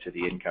 credit to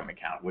the income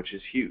account, which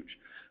is huge.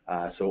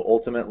 So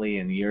ultimately,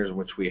 in years in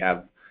which we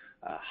have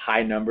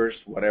high numbers,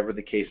 whatever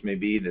the case may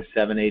be, the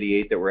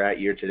 788 that we're at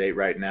year to date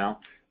right now,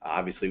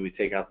 obviously we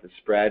take out the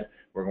spread,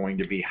 we're going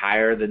to be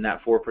higher than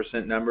that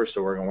 4% number,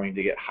 so we're going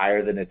to get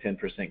higher than a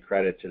 10%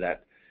 credit to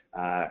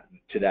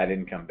that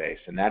income base.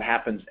 And that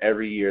happens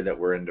every year that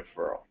we're in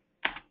deferral.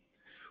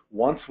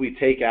 Once we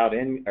take out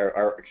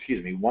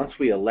once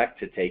we elect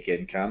to take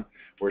income,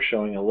 we're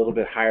showing a little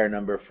bit higher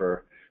number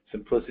for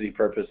simplicity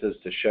purposes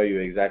to show you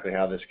exactly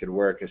how this could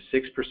work. A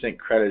 6%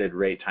 credited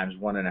rate times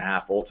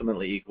 1.5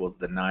 ultimately equals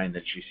the 9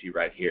 that you see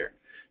right here.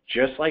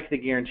 Just like the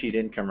guaranteed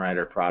income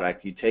rider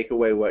product, you take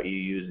away what you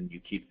use and you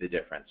keep the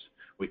difference.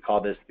 We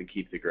call this the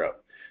keep the growth.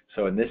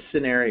 So in this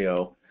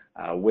scenario,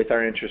 with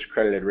our interest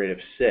credited rate of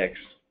 6,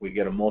 we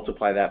get to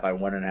multiply that by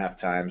 1.5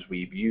 times.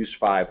 We've used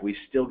 5. We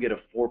still get a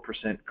 4%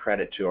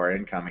 credit to our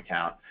income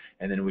account,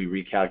 and then we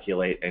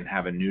recalculate and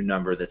have a new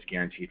number that's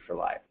guaranteed for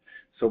life.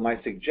 So my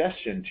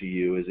suggestion to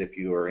you is, if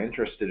you are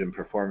interested in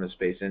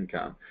performance-based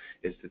income,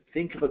 is to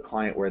think of a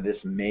client where this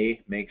may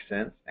make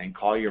sense and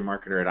call your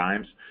marketer at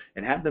IMES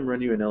and have them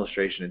run you an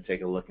illustration and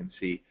take a look and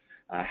see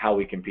how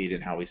we compete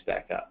and how we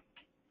stack up.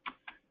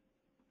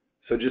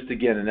 So just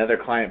again, another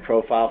client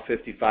profile,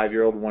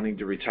 55-year-old wanting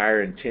to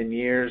retire in 10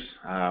 years,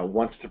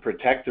 wants to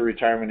protect the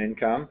retirement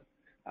income,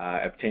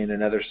 obtain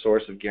another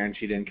source of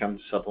guaranteed income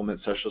to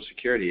supplement Social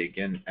Security.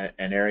 Again,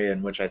 an area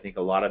in which I think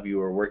a lot of you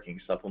are working,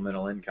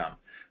 supplemental income.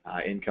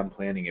 income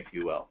planning, if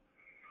you will.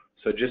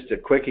 So just a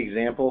quick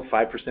example,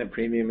 5%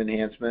 premium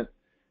enhancement,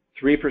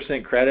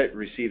 3% credit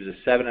receives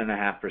a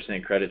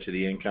 7.5% credit to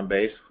the income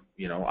base.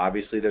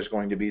 Obviously there's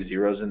going to be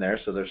zeros in there,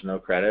 so there's no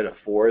credit. A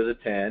 4 is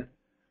a 10,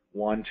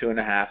 1,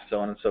 2.5, so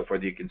on and so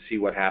forth. You can see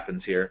what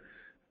happens here.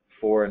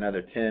 4,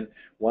 another 10.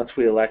 Once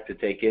we elect to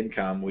take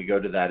income, we go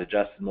to that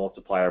adjusted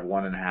multiplier of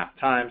 1.5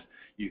 times.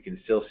 You can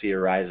still see a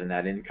rise in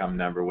that income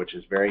number, which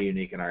is very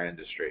unique in our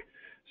industry.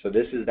 So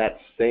this is that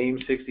same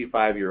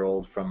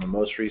 65-year-old from a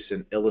most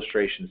recent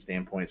illustration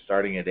standpoint,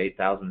 starting at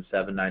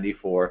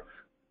 $8,794,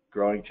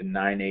 growing to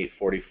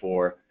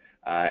 $9,844,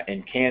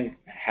 and can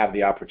have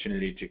the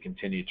opportunity to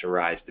continue to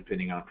rise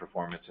depending on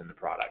performance in the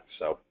product.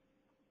 So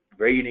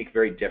very unique,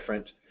 very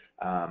different.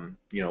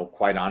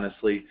 Quite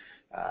honestly,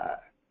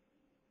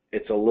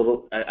 it's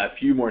a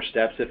few more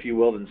steps, if you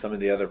will, than some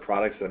of the other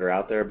products that are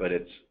out there, but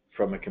it's,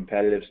 from a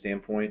competitive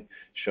standpoint,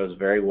 shows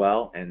very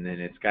well, and then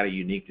it's got a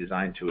unique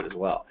design to it as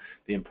well.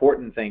 The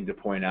important thing to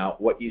point out,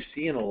 what you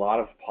see in a lot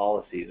of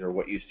policies or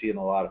what you see in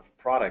a lot of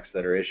products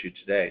that are issued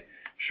today,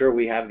 sure,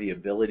 we have the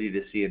ability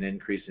to see an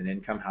increase in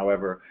income.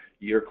 However,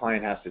 your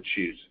client has to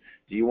choose.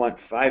 Do you want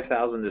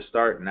 $5,000 to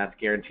start and that's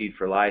guaranteed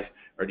for life,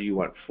 or do you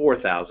want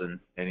 $4,000?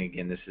 And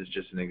again, this is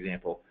just an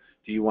example.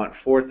 Do you want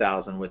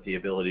 $4,000 with the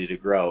ability to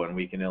grow? And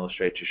we can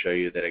illustrate to show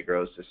you that it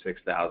grows to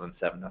 $6,000,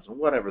 $7,000,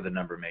 whatever the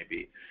number may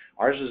be.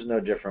 Ours is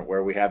no different,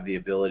 where we have the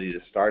ability to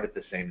start at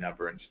the same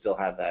number and still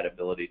have that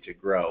ability to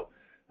grow,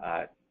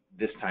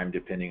 this time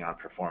depending on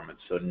performance.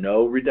 So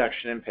no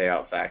reduction in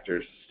payout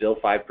factors, still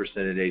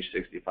 5% at age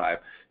 65.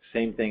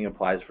 Same thing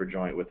applies for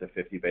joint with a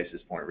 50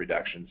 basis point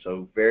reduction.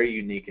 So very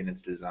unique in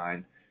its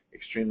design,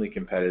 extremely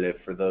competitive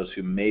for those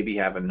who maybe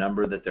have a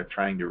number that they're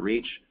trying to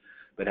reach,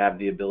 but have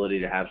the ability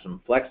to have some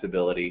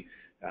flexibility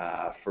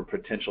for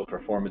potential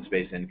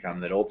performance-based income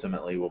that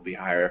ultimately will be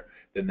higher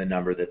than the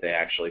number that they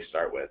actually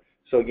start with.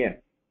 So again,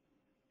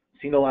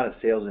 seen a lot of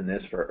sales in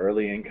this for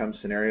early income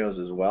scenarios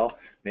as well.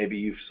 Maybe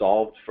you've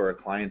solved for a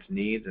client's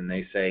needs and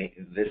they say,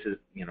 this is,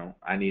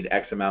 I need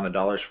X amount of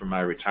dollars for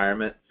my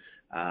retirement.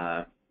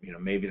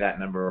 Maybe that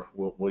number,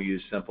 we'll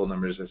use simple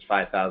numbers as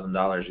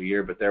 $5,000 a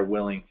year, but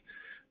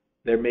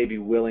they're maybe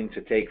willing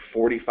to take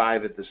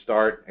 45 at the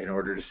start in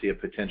order to see a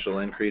potential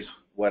increase,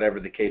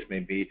 whatever the case may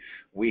be.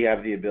 We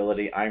have the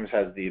ability, IMES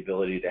has the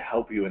ability to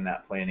help you in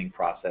that planning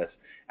process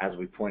as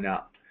we point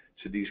out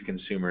to these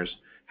consumers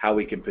how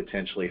we can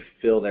potentially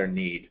fill their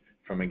need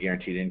from a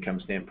guaranteed income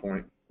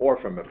standpoint or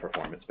from a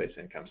performance-based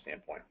income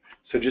standpoint.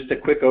 So just a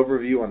quick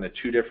overview on the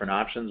two different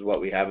options,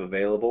 what we have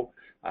available.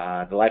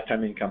 The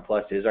Lifetime Income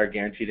Plus is our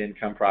guaranteed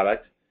income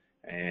product,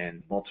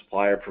 and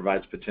Multiplier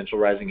provides potential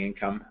rising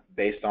income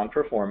based on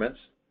performance.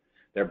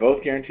 They're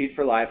both guaranteed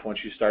for life. Once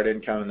you start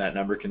income, and that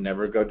number can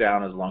never go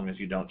down as long as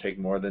you don't take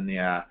more than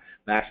the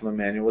maximum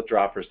annual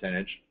withdrawal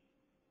percentage.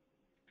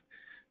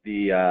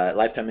 The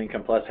Lifetime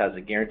Income Plus has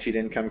a guaranteed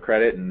income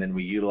credit, and then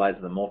we utilize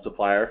the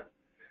multiplier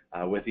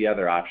with the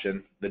other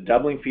option. The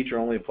doubling feature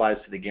only applies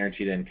to the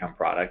guaranteed income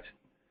product.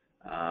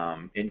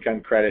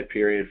 Income credit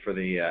period for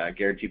the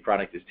guaranteed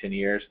product is 10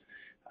 years.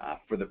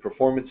 For the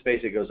performance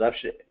base, it goes up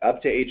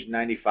to age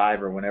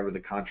 95 or whenever the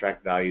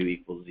contract value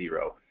equals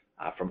 0.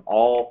 From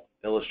all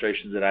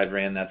illustrations that I've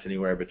ran, that's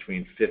anywhere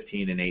between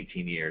 15 and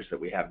 18 years that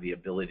we have the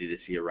ability to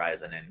see a rise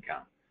in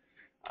income.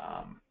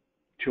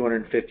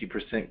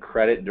 250%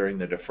 credit during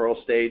the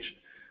deferral stage,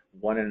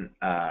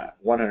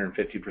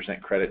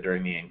 150% credit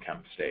during the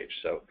income stage.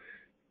 So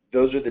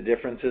those are the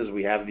differences.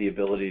 We have the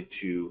ability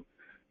to,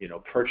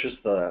 purchase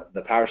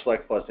the Power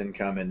Select Plus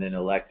income and then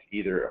elect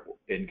either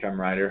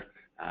income rider.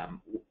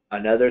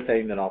 Another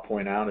thing that I'll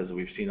point out is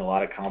we've seen a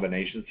lot of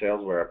combination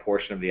sales where a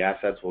portion of the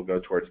assets will go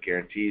towards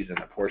guarantees and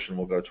a portion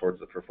will go towards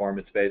the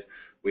performance base.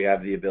 We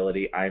have the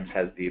ability, IMES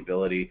has the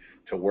ability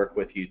to work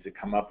with you to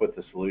come up with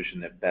a solution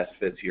that best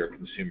fits your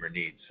consumer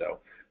needs. So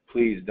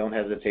please don't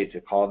hesitate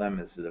to call them.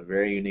 This is a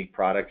very unique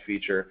product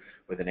feature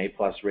with an A+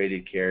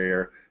 rated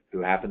carrier who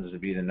happens to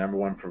be the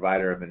 #1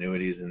 provider of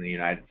annuities in the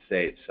United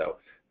States. So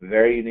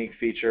very unique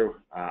feature.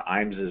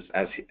 IMES is,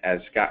 as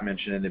Scott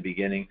mentioned in the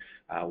beginning,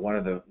 one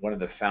of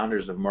the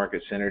founders of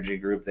Market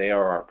Synergy Group. They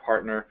are our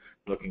partner.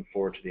 Looking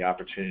forward to the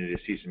opportunity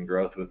to see some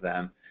growth with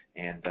them,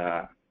 and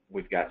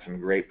we've got some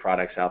great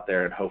products out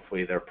there, and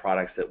hopefully they're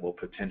products that will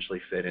potentially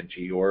fit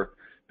into your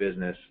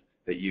business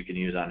that you can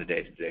use on a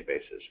day-to-day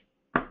basis.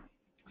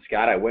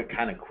 Scott, I went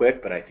kind of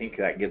quick, but I think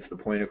that gets the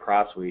point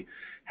across. We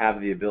have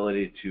the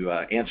ability to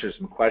answer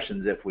some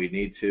questions if we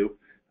need to.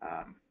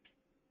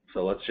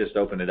 So let's just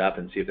open it up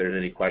and see if there's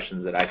any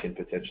questions that I can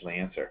potentially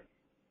answer.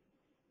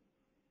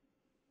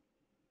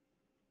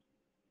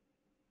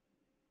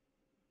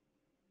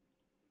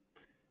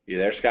 You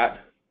there, Scott?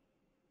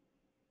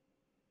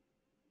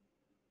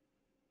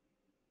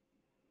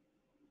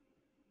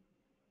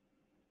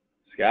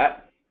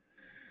 Scott?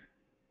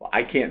 Well,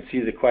 I can't see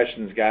the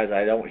questions, guys.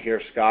 I don't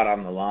hear Scott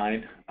on the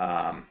line.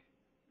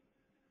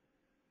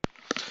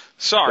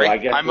 Sorry,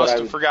 so I must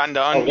have forgotten to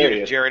unmute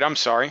it, Jared. I'm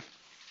sorry.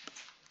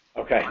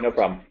 Okay, no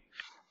problem.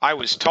 I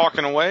was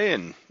talking away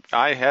and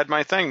I had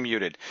my thing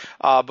muted.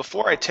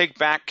 Before I take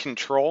back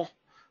control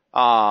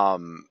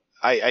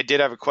I did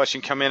have a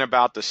question come in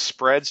about the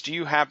spreads. Do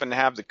you happen to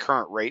have the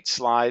current rate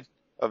slide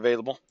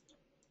available?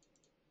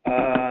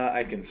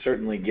 I can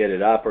certainly get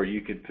it up, or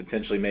you could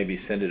potentially maybe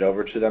send it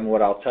over to them.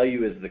 What I'll tell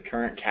you is the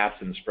current caps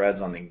and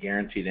spreads on the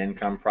guaranteed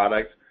income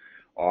product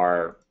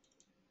are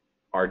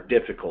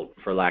difficult,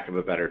 for lack of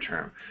a better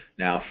term.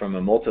 Now, from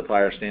a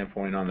multiplier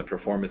standpoint on the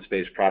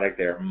performance-based product,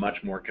 they are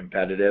much more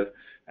competitive.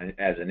 And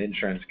as an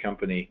insurance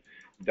company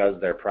does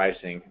their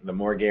pricing, the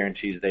more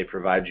guarantees they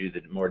provide you,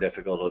 the more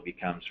difficult it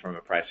becomes from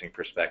a pricing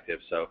perspective.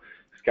 So,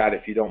 Scott,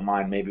 if you don't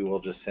mind, maybe we'll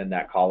just send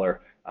that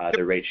caller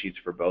the rate sheets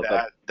for both of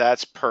them.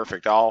 That's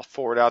perfect. I'll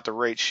forward out the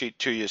rate sheet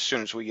to you as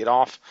soon as we get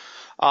off.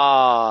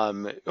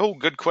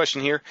 Good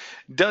question here.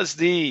 Does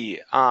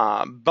the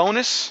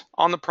bonus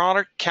on the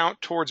product count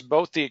towards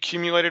both the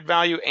accumulated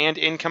value and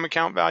income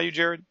account value,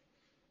 Jared?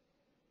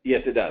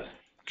 Yes, it does.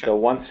 Okay. So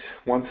once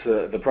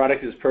the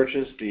product is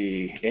purchased,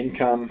 the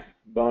income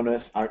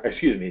bonus,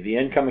 the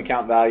income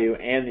account value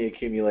and the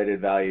accumulated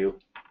value,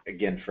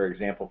 again, for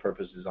example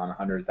purposes, on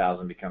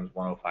 100,000 becomes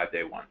 105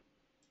 day one.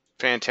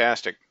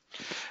 Fantastic.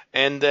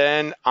 And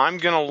then I'm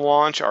going to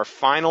launch our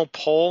final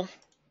poll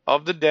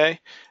of the day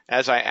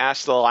as I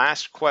asked the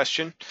last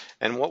question.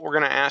 And what we're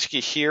going to ask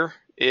you here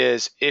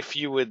is if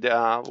you would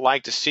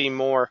like to see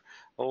more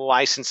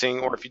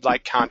licensing or if you'd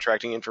like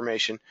contracting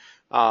information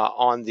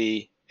on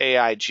the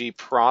AIG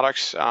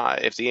products.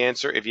 If you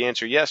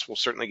answer yes, we'll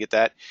certainly get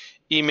that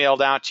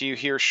emailed out to you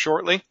here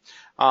shortly.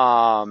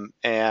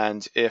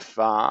 And if,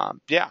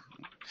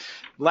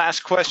 last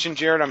question,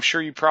 Jared, I'm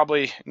sure you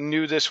probably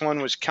knew this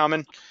one was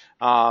coming.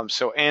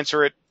 So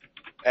answer it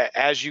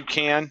as you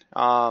can.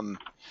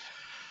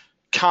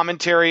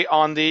 Commentary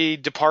on the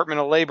Department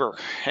of Labor.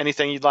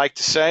 Anything you'd like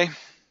to say?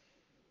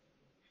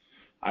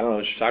 I don't know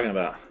what you're talking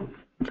about.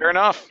 Fair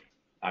enough.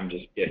 I'm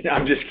just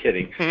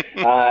kidding.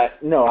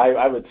 No,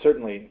 I would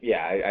certainly,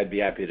 I'd be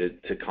happy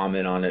to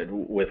comment on it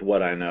with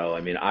what I know.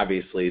 I mean,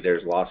 obviously,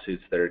 there's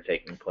lawsuits that are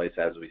taking place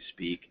as we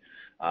speak.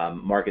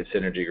 Market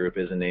Synergy Group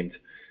is a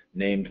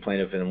named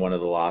plaintiff in one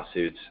of the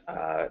lawsuits.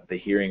 The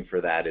hearing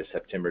for that is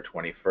September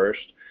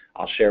 21st.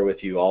 I'll share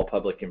with you all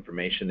public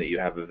information that you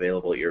have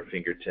available at your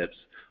fingertips.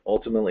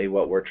 Ultimately,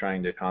 what we're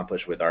trying to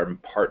accomplish with our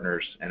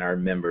partners and our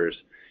members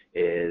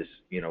is,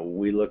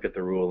 we look at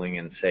the ruling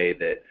and say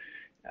that,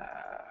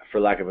 for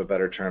lack of a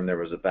better term, there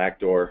was a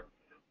backdoor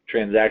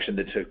transaction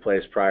that took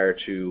place prior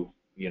to,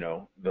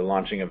 the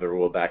launching of the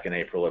rule back in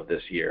April of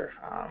this year.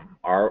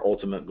 Our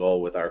ultimate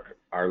goal with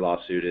our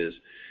lawsuit is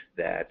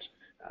that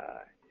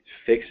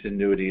fixed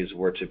annuities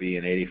were to be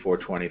an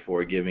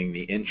 84-24, giving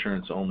the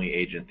insurance-only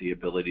agent the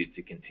ability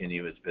to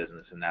continue its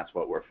business, and that's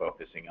what we're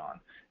focusing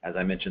on. As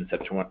I mentioned,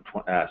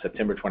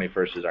 September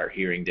 21st is our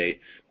hearing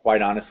date.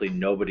 Quite honestly,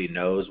 nobody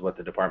knows what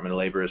the Department of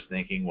Labor is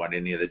thinking, what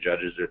any of the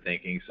judges are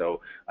thinking,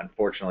 so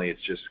unfortunately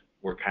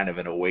we're kind of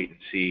in a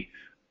wait-and-see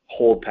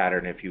hold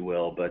pattern, if you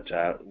will, but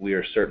we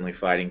are certainly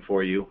fighting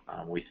for you.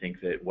 We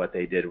think that what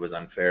they did was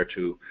unfair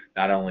to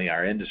not only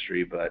our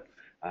industry, but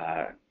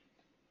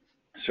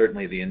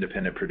certainly the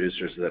independent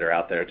producers that are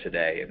out there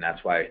today, and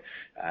that's why,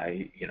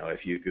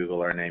 if you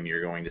Google our name,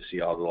 you're going to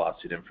see all the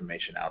lawsuit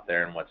information out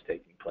there and what's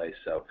taking place.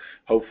 So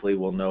hopefully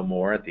we'll know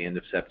more at the end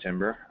of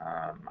September.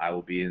 I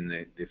will be in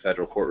the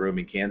federal courtroom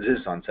in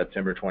Kansas on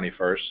September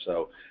 21st,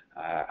 so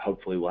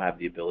hopefully we'll have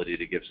the ability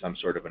to give some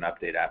sort of an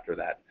update after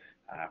that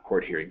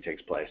court hearing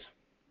takes place.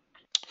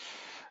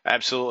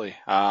 Absolutely.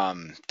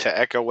 To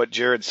echo what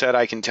Jared said,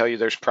 I can tell you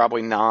there's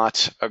probably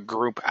not a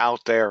group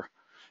out there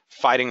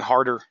fighting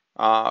harder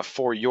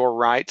for your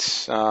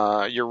rights,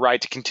 your right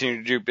to continue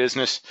to do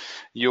business,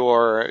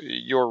 your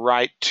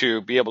right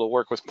to be able to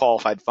work with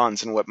qualified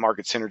funds, and what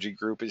Market Synergy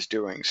Group is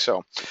doing.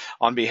 So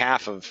on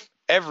behalf of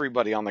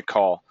everybody on the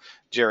call,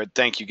 Jared,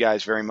 thank you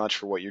guys very much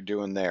for what you're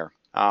doing there.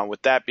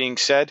 With that being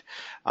said,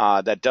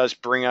 that does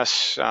bring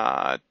us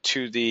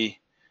to the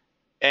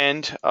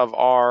end of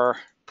our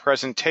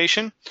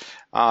presentation.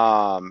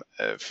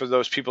 For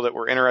those people that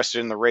were interested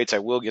in the rates, I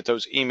will get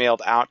those emailed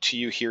out to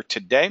you here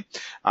today.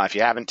 If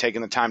you haven't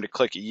taken the time to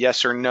click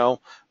yes or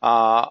no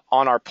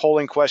on our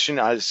polling question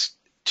as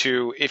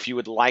to if you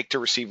would like to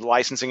receive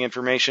licensing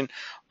information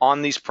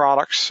on these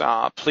products,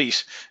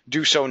 please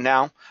do so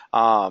now.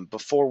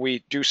 Before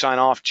we do sign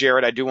off,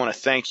 Jared, I do want to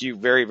thank you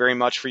very, very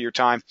much for your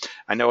time.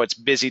 I know it's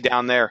busy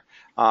down there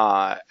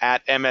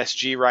at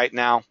MSG right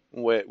now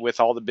with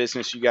all the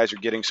business you guys are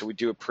getting, so we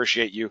do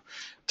appreciate you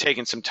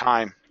taking some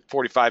time,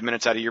 45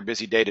 minutes out of your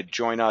busy day, to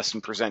join us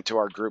and present to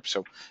our group.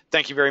 So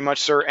thank you very much,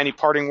 sir. Any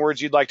parting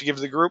words you'd like to give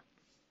to the group?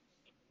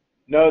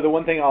 No, the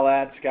one thing I'll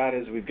add, Scott,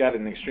 is we've got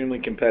an extremely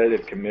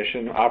competitive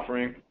commission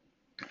offering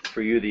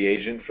for you, the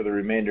agent, for the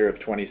remainder of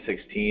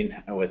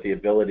 2016, and with the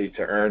ability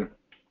to earn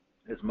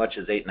as much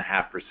as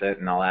 8.5%,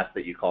 and I'll ask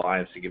that you call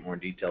IAMS to get more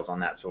details on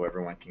that so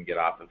everyone can get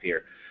off of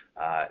here.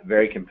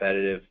 Very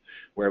competitive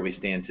where we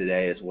stand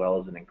today, as well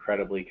as an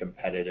incredibly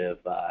competitive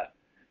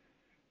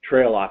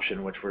trail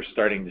option, which we're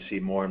starting to see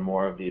more and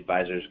more of the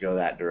advisors go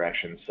that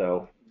direction.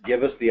 So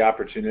give us the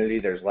opportunity.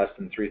 There's less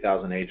than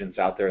 3,000 agents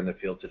out there in the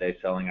field today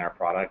selling our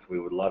product. We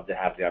would love to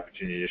have the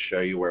opportunity to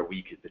show you where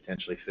we could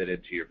potentially fit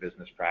into your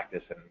business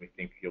practice, and we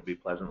think you'll be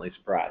pleasantly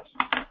surprised.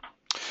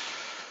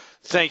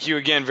 Thank you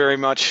again very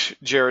much,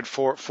 Jared,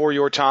 for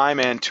your time,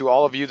 and to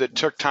all of you that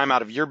took time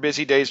out of your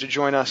busy days to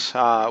join us.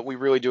 We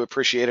really do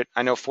appreciate it.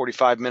 I know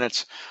 45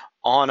 minutes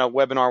on a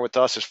webinar with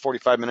us is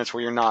 45 minutes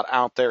where you're not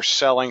out there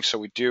selling, so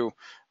we do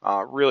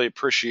really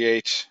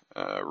appreciate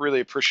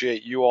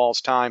you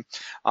all's time.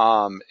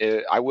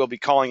 I will be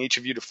calling each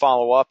of you to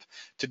follow up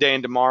today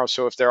and tomorrow,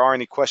 so if there are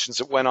any questions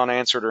that went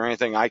unanswered or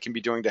anything I can be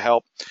doing to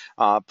help,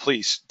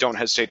 please don't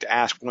hesitate to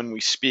ask when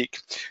we speak.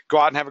 Go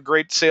out and have a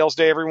great sales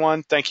day,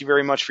 everyone. Thank you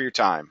very much for your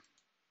time.